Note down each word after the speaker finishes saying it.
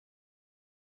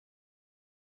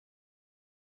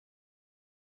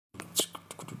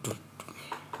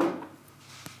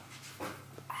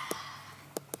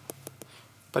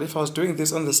But if I was doing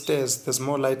this on the stairs, there's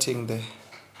more lighting there.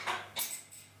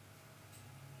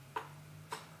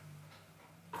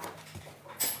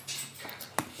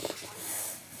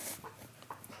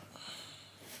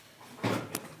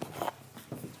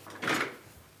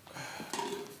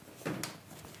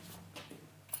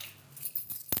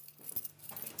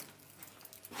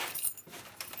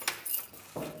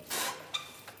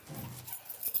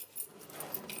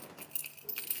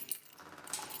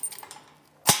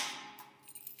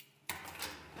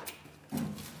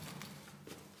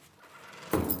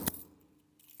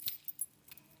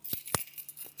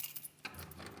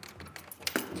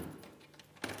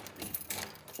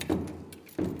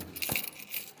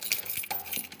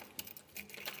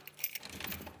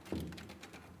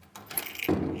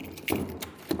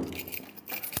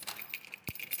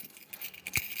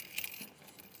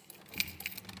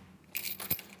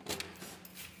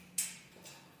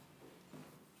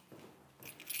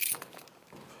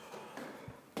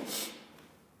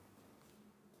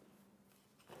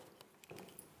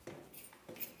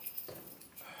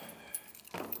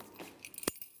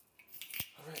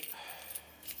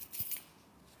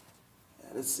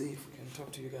 Let's see if we can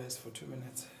talk to you guys for 2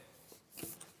 minutes.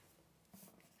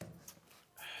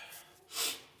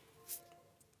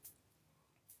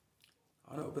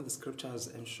 I want to open the scriptures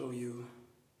and show you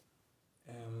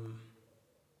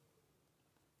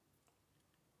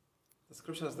the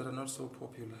scriptures that are not so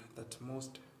popular, that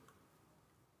most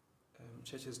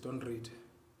churches don't read.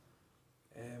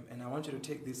 And I want you to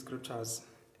take these scriptures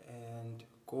and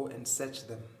go and search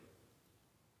them.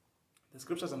 The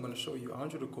scriptures I'm going to show you, I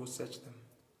want you to go search them.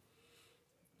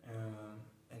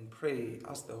 And pray,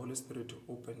 ask the Holy Spirit to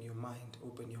open your mind,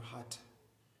 open your heart,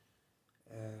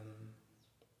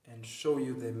 and show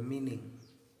you the meaning.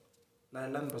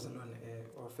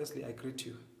 Firstly, I greet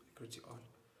you all.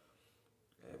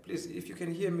 Please, if you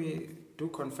can hear me, do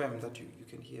confirm that you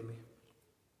can hear me.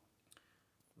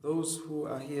 Those who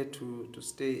are here to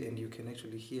stay and you can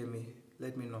actually hear me,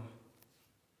 let me know.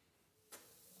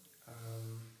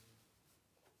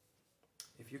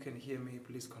 If you can hear me,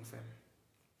 please confirm.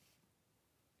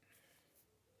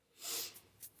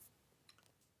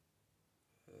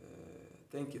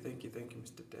 Thank you,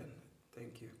 Mr. Dan.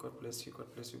 Thank you. God bless you,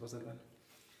 Bazalan.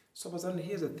 So, Bazalan,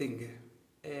 here's the thing.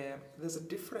 There's a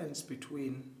difference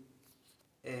between...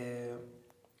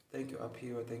 thank you, up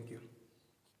here, thank you.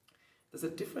 There's a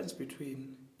difference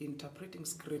between interpreting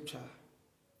scripture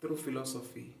through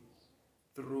philosophy,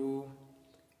 through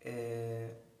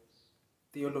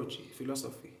theology,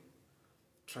 philosophy,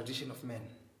 tradition of men,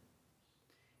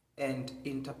 and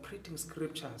interpreting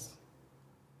scriptures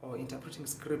or interpreting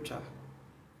scripture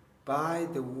by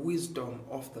the wisdom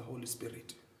of the Holy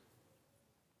Spirit.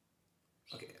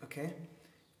 Okay?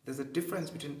 There's a difference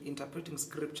between interpreting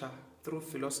scripture through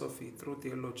philosophy, through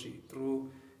theology,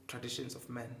 through traditions of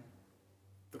men,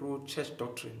 through church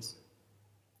doctrines,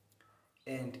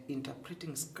 and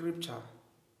interpreting scripture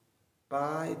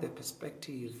by the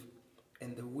perspective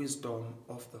and the wisdom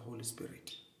of the Holy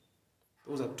Spirit.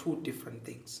 Those are two different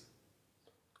things.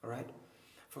 Alright?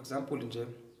 For example,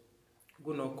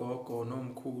 kunogogo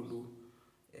nomkhulu,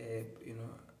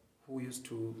 who used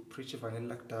to preach Evangel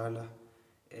Lakdala,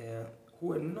 who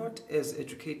were not as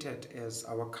educated as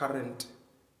our current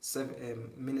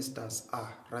ministers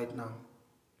are right now,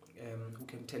 who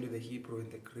can tell you the Hebrew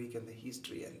and the Greek and the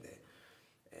history and the,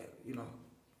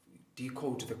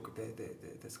 decode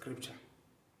the scripture.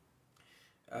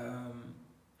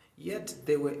 Yet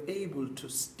they were able to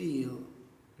still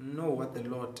know what the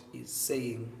Lord is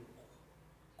saying.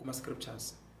 Kuma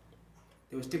scriptures.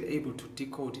 They were still able to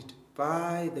decode it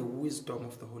by the wisdom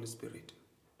of the Holy Spirit.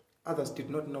 Others did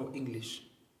not know English,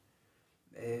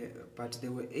 but they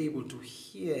were able to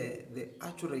hear the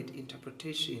accurate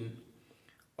interpretation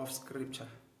of scripture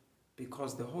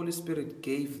because the Holy Spirit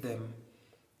gave them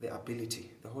the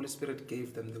ability. The Holy Spirit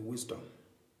gave them the wisdom.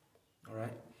 All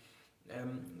right?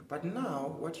 But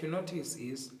now what you notice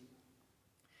is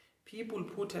people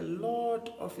put a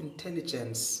lot of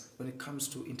intelligence when it comes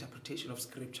to interpretation of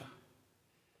scripture.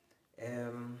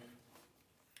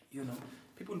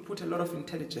 People put a lot of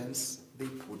intelligence, they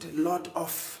put a lot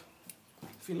of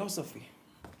philosophy.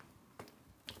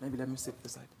 Maybe let me sit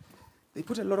beside. They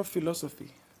put a lot of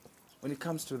philosophy when it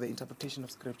comes to the interpretation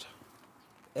of scripture.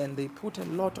 And they put a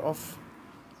lot of,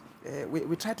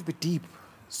 we try to be deep,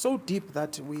 so deep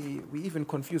that we even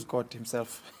confuse God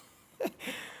himself.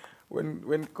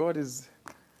 When God is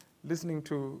listening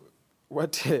to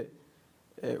what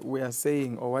we are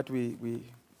saying or what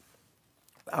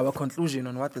our conclusion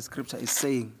on what the scripture is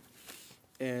saying,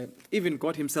 even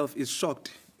God himself is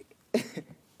shocked.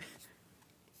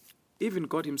 Even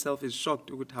God himself is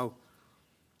shocked with how.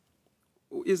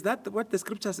 Is that what the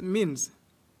scriptures means?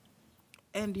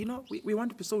 And we want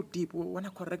to be so deep. We want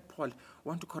to correct Paul. We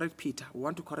want to correct Peter. We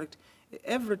want to correct.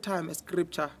 Every time a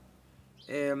scripture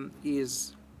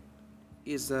it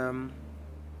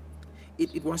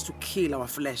wants to kill our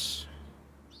flesh.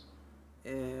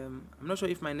 I'm not sure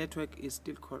if my network is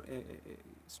still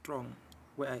strong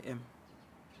where I am.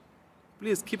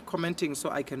 Please keep commenting so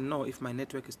I can know if my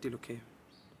network is still okay.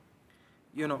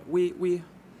 We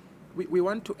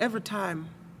want to, every time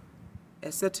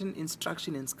a certain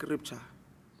instruction in scripture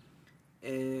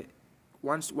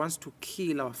wants to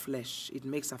kill our flesh, it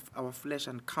makes our flesh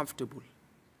uncomfortable.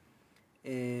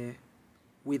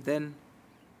 We then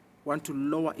want to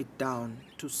lower it down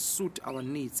to suit our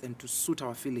needs and to suit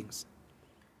our feelings.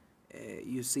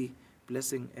 You see,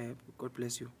 blessing, God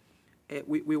bless you.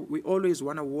 We always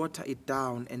want to water it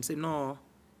down and say, no,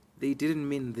 they didn't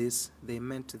mean this, they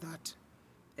meant that.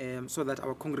 So that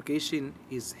our congregation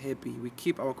is happy. We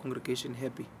keep our congregation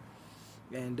happy.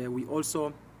 And we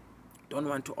also don't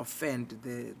want to offend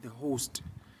the host.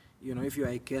 If you are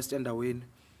a guest and away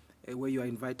where you are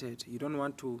invited, you don't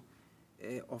want to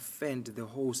offend the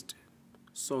host.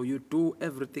 So you do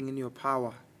everything in your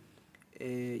power.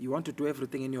 You want to do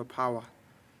everything in your power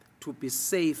to be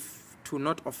safe, to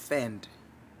not offend.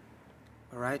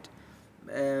 All right?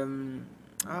 Oh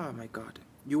my God.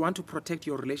 You want to protect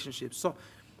your relationships. So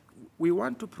we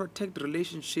want to protect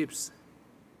relationships,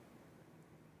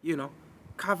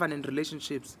 covenant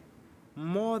relationships,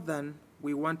 more than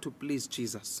we want to please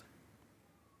Jesus.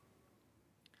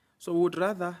 So we would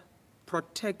rather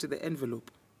protect the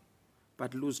envelope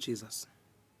but lose Jesus.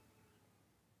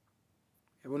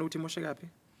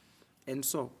 And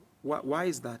so, why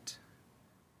is that?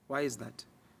 Why is that?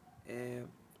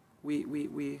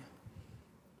 We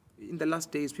in the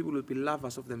last days, people will be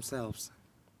lovers of themselves.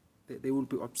 They will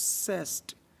be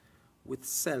obsessed with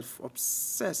self,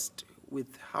 obsessed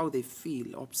with how they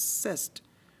feel, obsessed.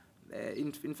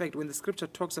 In fact, when the scripture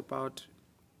talks about,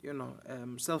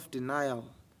 self-denial,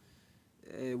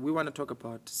 we want to talk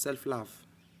about self-love,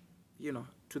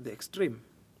 to the extreme,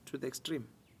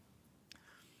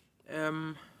 Let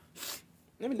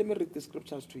me read the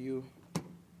scriptures to you.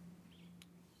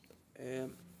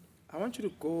 I want you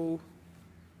to go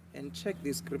and check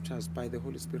these scriptures by the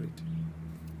Holy Spirit.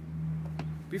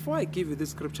 Before I give you these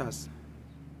scriptures,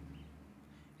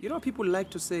 people like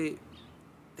to say,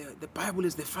 the Bible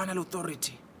is the final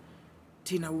authority.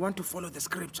 Tina, we want to follow the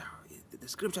scripture. The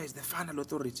scripture is the final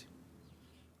authority.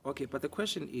 Okay, but the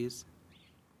question is,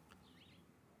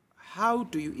 how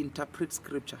do you interpret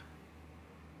scripture?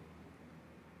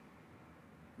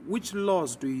 Which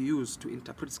laws do you use to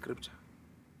interpret scripture?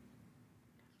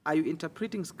 Are you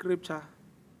interpreting scripture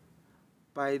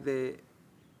by the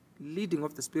leading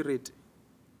of the Spirit,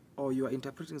 or you are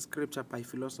interpreting scripture by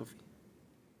philosophy?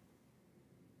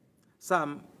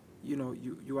 Some,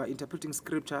 you are interpreting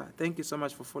scripture. Thank you so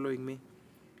much for following me.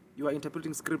 You are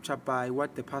interpreting scripture by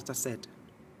what the pastor said.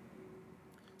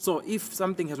 So if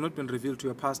something has not been revealed to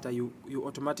your pastor, you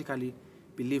automatically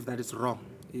believe that it's wrong.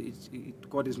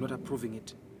 God is not approving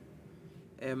it.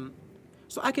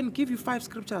 So I can give you 5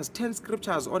 scriptures, 10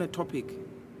 scriptures on a topic.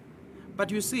 But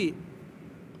you see,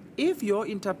 if your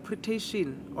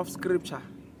interpretation of scripture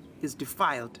is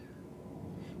defiled,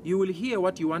 you will hear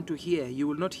what you want to hear. You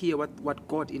will not hear what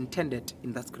God intended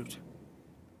in that scripture.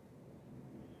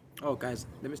 Oh, guys,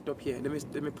 let me stop here.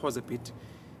 Let me pause a bit.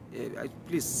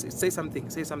 Please say something.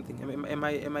 Say something.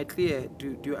 Am I clear?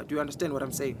 Do you understand what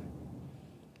I'm saying?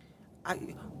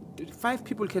 5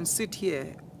 people can sit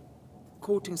here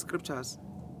quoting scriptures,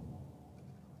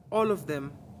 all of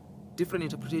them different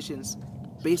interpretations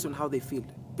based on how they feel,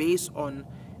 based on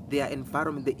their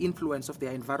environment, the influence of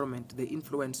their environment, the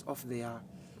influence of their,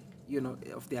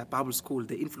 of their Bible school,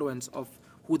 the influence of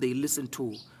who they listen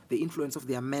to, the influence of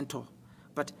their mentor.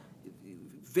 But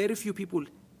very few people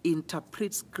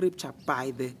interpret scripture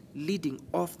by the leading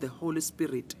of the Holy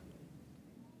Spirit.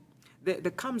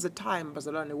 There comes a time,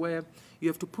 Bazalwane, where you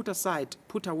have to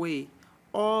put away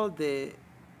all the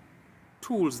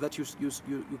tools that you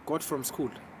got from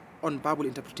school on Bible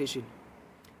interpretation.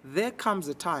 There comes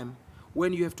a time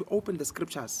when you have to open the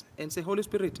scriptures and say, Holy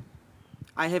Spirit,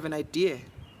 I have an idea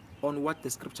on what the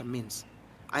scripture means.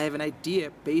 I have an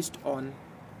idea based on...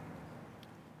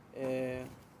 did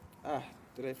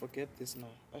I forget this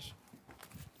now?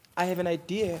 I have an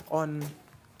idea on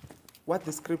what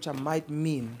the scripture might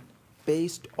mean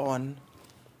based on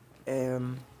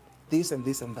this and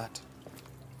this and that.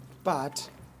 But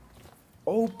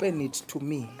open it to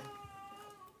me.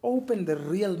 Open the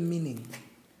real meaning.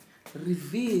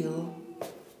 Reveal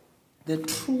the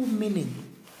true meaning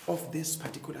of this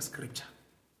particular scripture.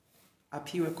 Up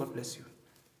here, God bless you.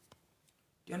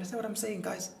 Do you understand what I'm saying,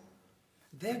 guys?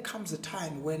 There comes a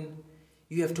time when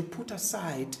you have to put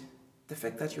aside the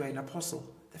fact that you are an apostle,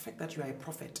 the fact that you are a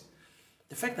prophet,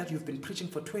 the fact that you've been preaching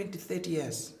for 20, 30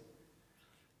 years.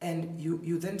 And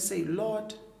you then say,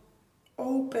 Lord,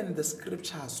 open the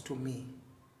scriptures to me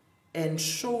and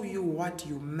show you what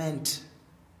you meant.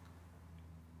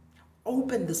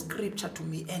 Open the scripture to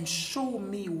me and show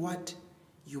me what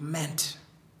you meant.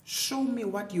 Show me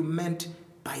what you meant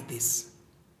by this.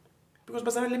 Because,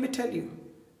 Pastor, let me tell you,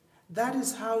 that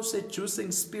is how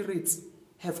seducing spirits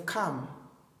have come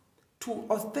to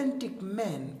authentic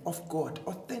men of God,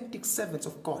 authentic servants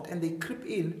of God, and they creep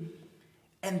in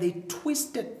and they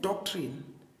twisted doctrine.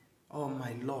 Oh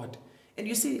my Lord. And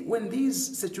you see, when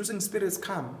these seducing spirits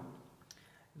come,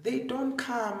 they don't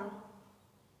come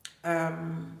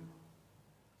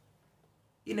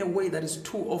in a way that is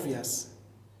too obvious.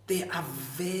 They are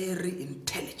very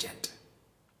intelligent.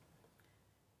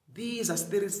 These are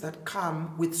spirits that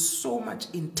come with so much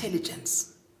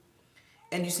intelligence.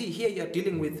 And you see, here you're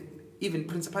dealing with even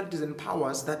principalities and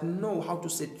powers that know how to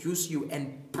seduce you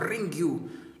and bring you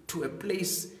to a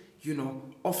place,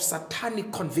 of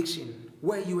satanic conviction,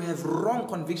 where you have wrong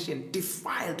conviction,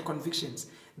 defiled convictions.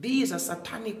 These are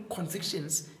satanic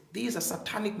convictions. These are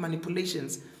satanic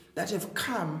manipulations that have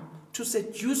come to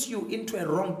seduce you into a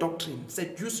wrong doctrine,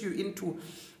 seduce you into,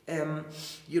 a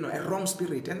wrong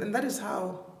spirit. And that is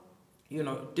how,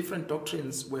 different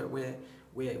doctrines were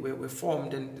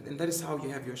formed, and that is how you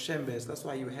have your Shembes. That's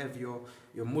why you have your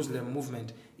Muslim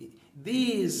movement.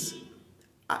 These,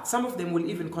 some of them will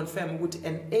even confirm what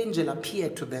an angel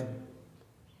appeared to them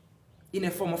in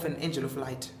a form of an angel of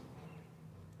light.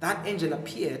 That angel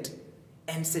appeared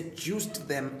and seduced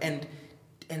them and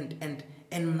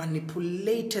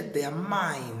manipulated their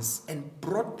minds and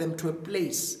brought them to a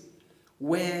place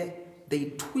where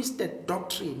they twisted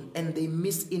doctrine and they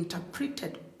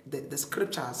misinterpreted the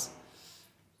scriptures.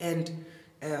 And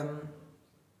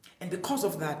because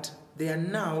of that, they are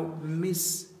now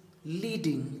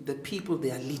misleading the people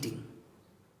they are leading.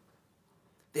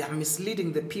 They are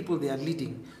misleading the people they are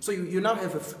leading. So you now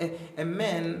have a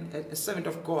man, a servant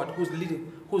of God, who's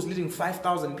leading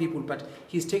 5,000 people, but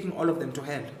he's taking all of them to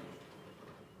hell.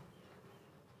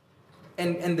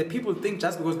 And the people think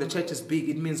just because the church is big,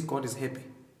 it means God is happy.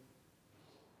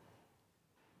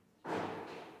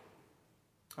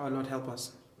 Oh Lord, help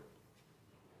us.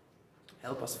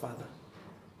 Help us, Father.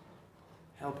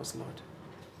 Help us, Lord.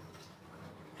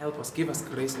 Help us. Give us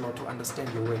grace, Lord, to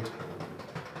understand your word.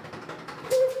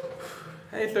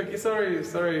 Hey, look,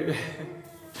 sorry.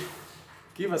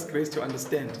 Give us grace to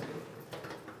understand.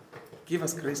 Give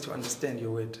us grace to understand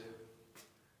your word.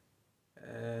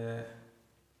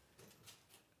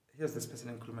 Here's this person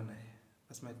in Kulmanai.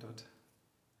 That's my daughter.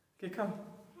 Okay, come.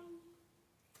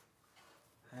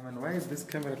 Hi, man. Why is this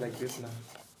camera like this now?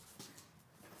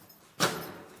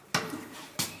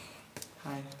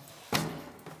 Hi.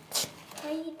 How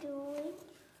are you doing?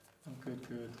 I'm good.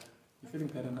 You feeling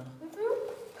better now? Mm-hmm.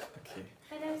 Okay.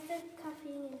 But I'm still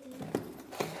coughing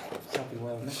and Shall be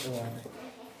well. Next one.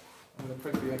 I'm gonna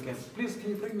pray for you again. Please, can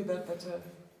you bring me that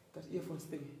earphones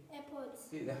thing?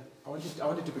 AirPods. Yeah. I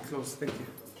want it to be close. Thank you.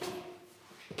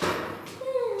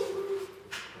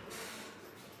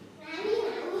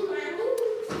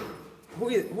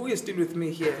 Who is still with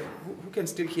me here? Who can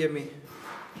still hear me?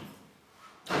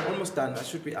 I'm almost done. I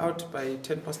should be out by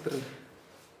 3:10.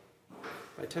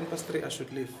 By 3:10 I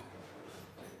should leave.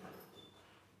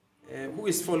 Who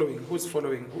is following? Who is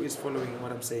following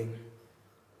what I'm saying?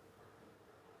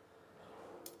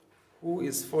 Who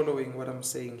is following what I'm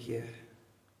saying here?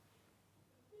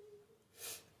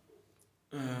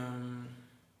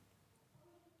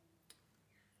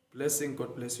 Blessing,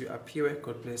 God bless you. Apiwe,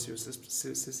 God bless you.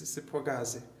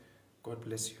 Sipogazi, God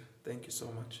bless you. Thank you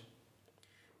so much.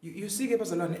 You see,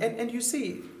 Bazalwane, and you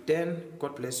see, Dan,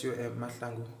 God bless you,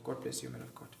 Mahlangu, God bless you, man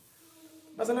of God.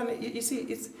 Bazalwane, you see,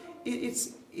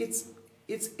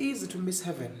 it's easy to miss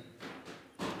heaven.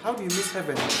 How do you miss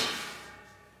heaven?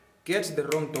 Get the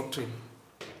wrong doctrine.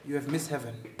 You have missed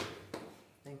heaven.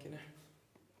 Thank you.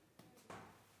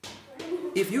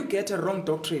 If you get a wrong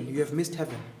doctrine, you have missed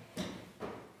heaven.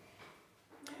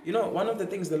 You know, one of the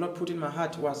things the Lord put in my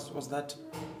heart was that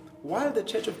while the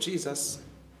Church of Jesus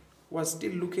was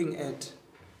still looking at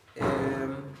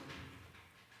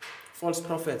false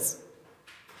prophets,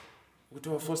 with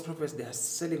our false prophets, they are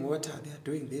selling water, they are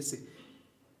doing this.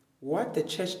 What the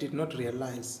church did not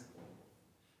realize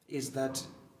is that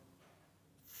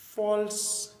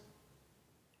false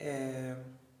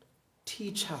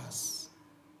teachers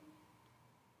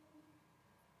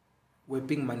were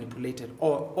being manipulated,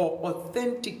 or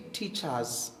authentic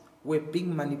teachers were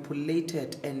being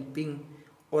manipulated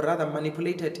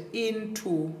manipulated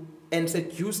into and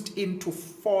seduced into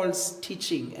false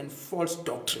teaching and false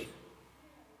doctrine.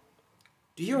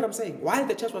 Do you hear what I'm saying? While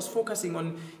the church was focusing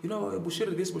on,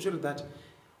 Bushiri this, Bushiri that,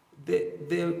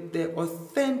 the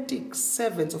authentic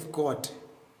servants of God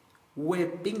were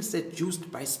being seduced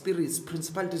by spirits,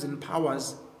 principalities, and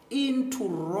powers into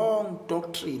wrong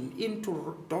doctrine,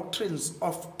 into doctrines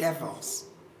of devils.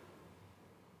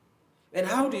 And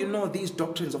how do you know these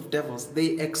doctrines of devils?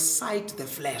 They excite the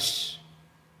flesh.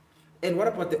 And what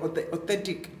about the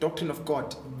authentic doctrine of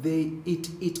God?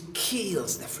 It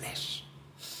kills the flesh.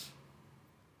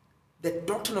 The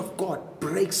doctrine of God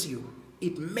breaks you.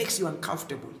 It makes you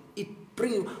uncomfortable. It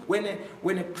brings you,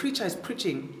 when a preacher is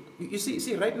preaching, you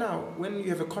see right now, when you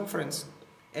have a conference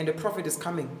and a prophet is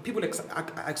coming, people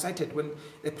are excited when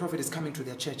the prophet is coming to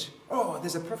their church. Oh,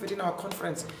 there's a prophet in our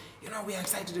conference. We are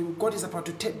excited. God is about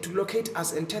to locate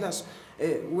us and tell us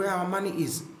where our money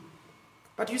is.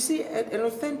 But you see, an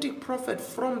authentic prophet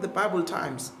from the Bible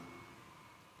times,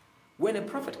 when a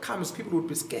prophet comes, people would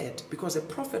be scared, because a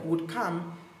prophet would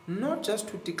come not just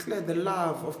to declare the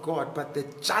love of God, but the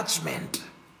judgment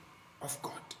of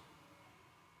God.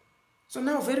 So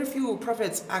now very few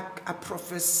prophets are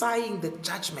prophesying the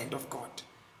judgment of God.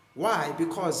 Why?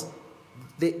 Because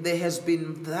there has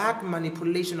been that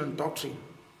manipulation on doctrine.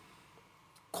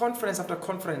 Conference after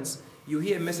conference, you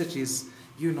hear messages,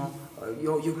 your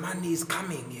money is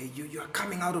coming, you are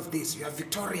coming out of this, you are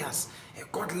victorious,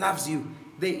 God loves you.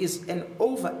 There is an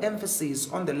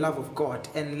overemphasis on the love of God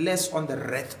and less on the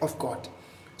wrath of God.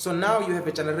 So now you have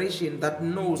a generation that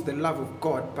knows the love of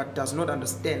God but does not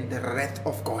understand the wrath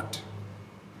of God.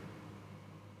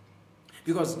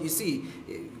 Because you see,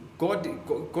 God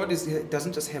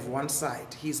doesn't just have one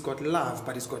side. He's got love,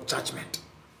 but he's got judgment.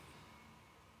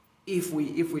 If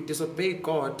we disobey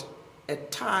God, a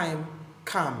time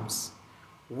comes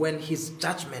when his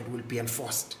judgment will be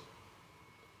enforced.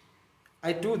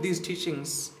 I do these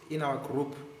teachings in our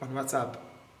group on WhatsApp.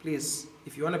 Please,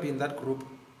 if you want to be in that group,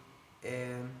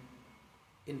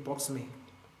 inbox me.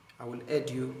 I will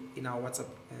add you in our WhatsApp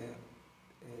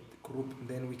group.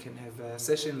 Then we can have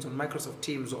sessions on Microsoft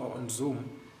Teams or on Zoom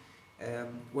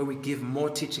where we give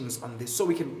more teachings on this, so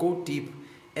we can go deep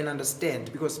and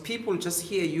understand. Because people just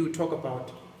hear you talk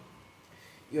about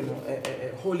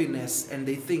holiness and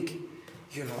they think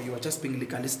you are just being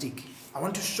legalistic. I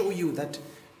want to show you that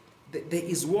there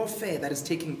is warfare that is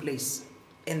taking place,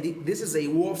 and this is a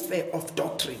warfare of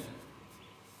doctrine.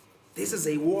 This is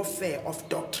a warfare of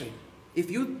doctrine.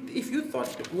 If you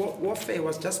thought warfare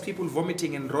was just people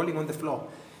vomiting and rolling on the floor,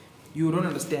 you don't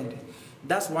understand.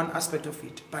 That's one aspect of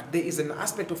it. But there is an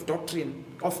aspect of doctrine,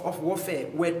 of warfare,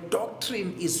 where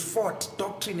doctrine is fought,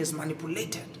 doctrine is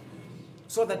manipulated,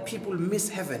 so that people miss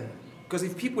heaven. Because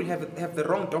if people have the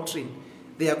wrong doctrine,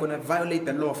 they are going to violate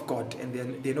the law of God, and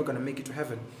they're not going to make it to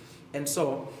heaven. And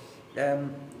so,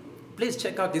 please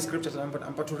check out these scriptures. I'm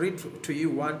about to read to you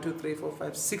 1, 2, 3, 4,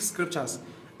 5, 6 scriptures.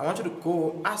 I want you to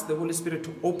go ask the Holy Spirit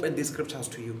to open these scriptures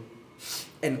to you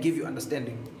and give you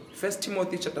understanding. 1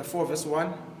 Timothy chapter 4 verse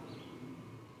 1.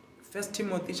 1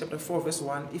 Timothy chapter 4 verse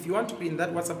 1. If you want to be in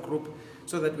that WhatsApp group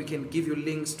so that we can give you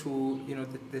links to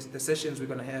the sessions we're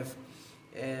going to have.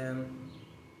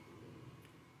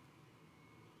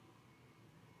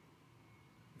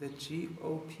 The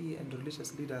GOP and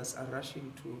religious leaders are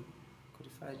rushing to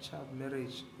codify child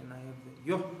marriage, and I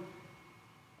have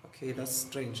okay, that's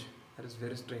strange. That is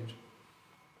very strange.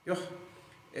 1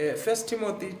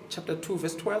 Timothy chapter 2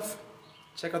 verse 12.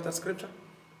 Check out that scripture.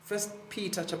 1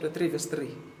 Peter chapter 3 verse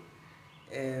 3.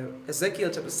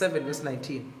 Ezekiel chapter 7 verse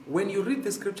 19. When you read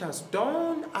the scriptures,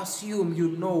 don't assume you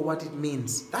know what it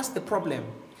means. That's the problem.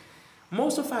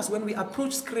 Most of us, when we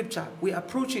approach scripture, we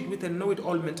approach it with a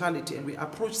know-it-all mentality, and we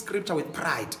approach scripture with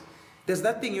pride. There's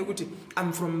that thing,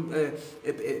 I'm from,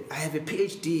 I have a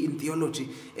PhD in theology,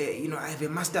 I have a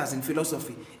master's in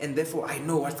philosophy, and therefore I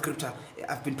know what scripture,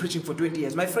 I've been preaching for 20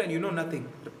 years. My friend, you know nothing.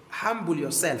 Humble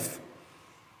yourself.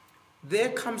 There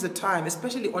comes a time,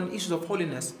 especially on issues of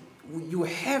holiness, you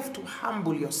have to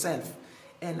humble yourself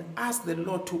and ask the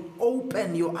Lord to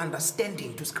open your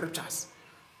understanding to scriptures.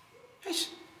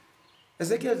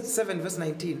 Ezekiel 7 verse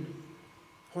 19,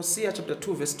 Hosea chapter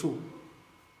 2 verse 2,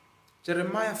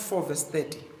 Jeremiah 4 verse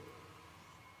 30,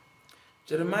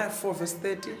 Jeremiah 4 verse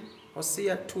 30,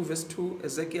 Hosea 2 verse 2,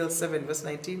 Ezekiel 7 verse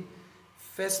 19,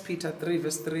 1 Peter 3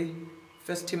 verse 3,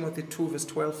 1 Timothy 2 verse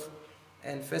 12,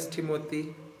 and 1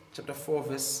 Timothy chapter 4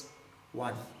 verse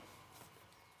 1.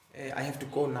 I have to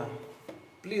go now.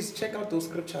 Please check out those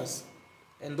scriptures.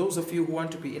 And those of you who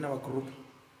want to be in our group,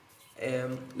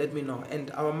 let me know.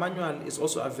 And our manual is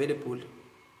also available,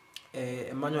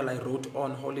 a manual I wrote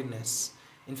on holiness.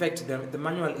 In fact, the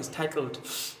manual is titled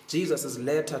Jesus'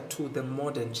 Letter to the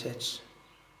Modern Church.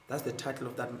 That's the title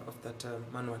of that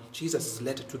manual, Jesus'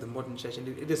 Letter to the Modern Church. And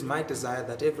it is my desire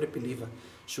that every believer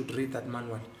should read that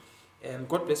manual.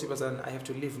 God bless you, Pastor. I have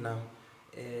to leave now.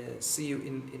 See you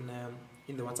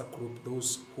in the WhatsApp group,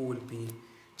 those who will be.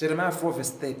 Jeremiah 4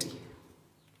 verse 30.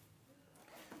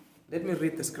 Let me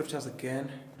read the scriptures again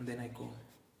and then I go.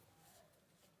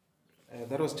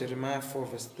 That was Jeremiah 4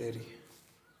 verse 30.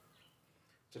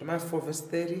 Jeremiah 4 verse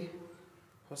 30.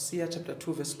 Hosea chapter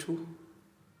 2 verse 2.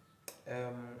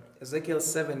 Ezekiel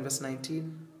 7 verse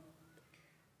 19.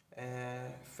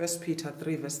 1 Peter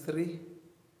 3 verse 3.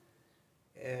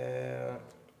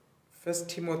 1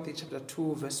 Timothy chapter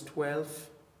 2 verse 12.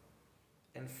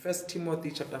 And 1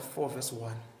 Timothy chapter 4 verse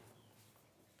 1.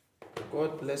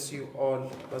 God bless you all,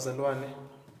 Bazalwane.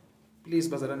 Please,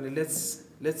 Bazalwane,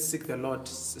 let's seek the Lord,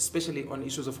 especially on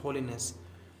issues of holiness.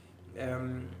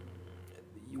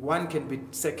 One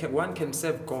can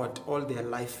serve God all their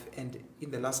life, and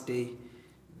in the last day,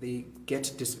 they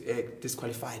get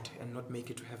disqualified and not make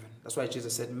it to heaven. That's why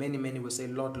Jesus said, many will say,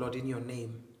 Lord, Lord, in your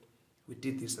name, we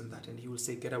did this and that. And he will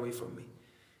say, get away from me.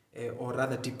 Or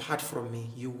rather, depart from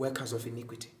me, you workers of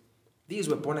iniquity. These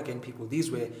were born-again people.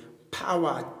 These were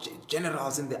power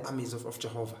generals in the armies of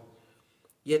Jehovah.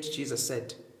 Yet Jesus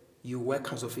said, you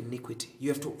workers of iniquity. You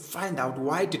have to find out,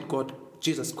 why did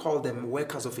Jesus call them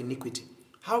workers of iniquity?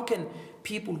 How can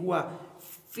people who are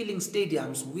filling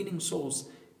stadiums, winning souls,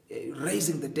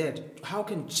 raising the dead, how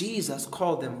can Jesus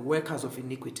call them workers of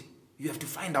iniquity? You have to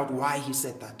find out why he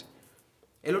said that.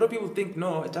 A lot of people think,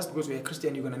 no, just because you're a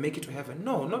Christian, you're going to make it to heaven.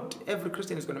 No, not every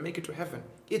Christian is going to make it to heaven.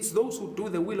 It's those who do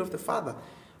the will of the Father.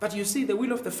 But you see, the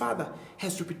will of the Father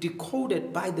has to be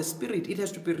decoded by the Spirit. It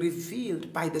has to be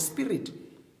revealed by the Spirit.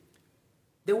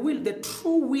 The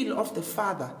true will of the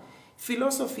Father,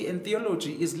 philosophy and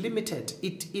theology is limited.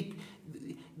 The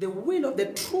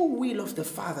true will of the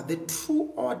Father, the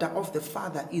true order of the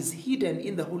Father is hidden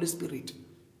in the Holy Spirit.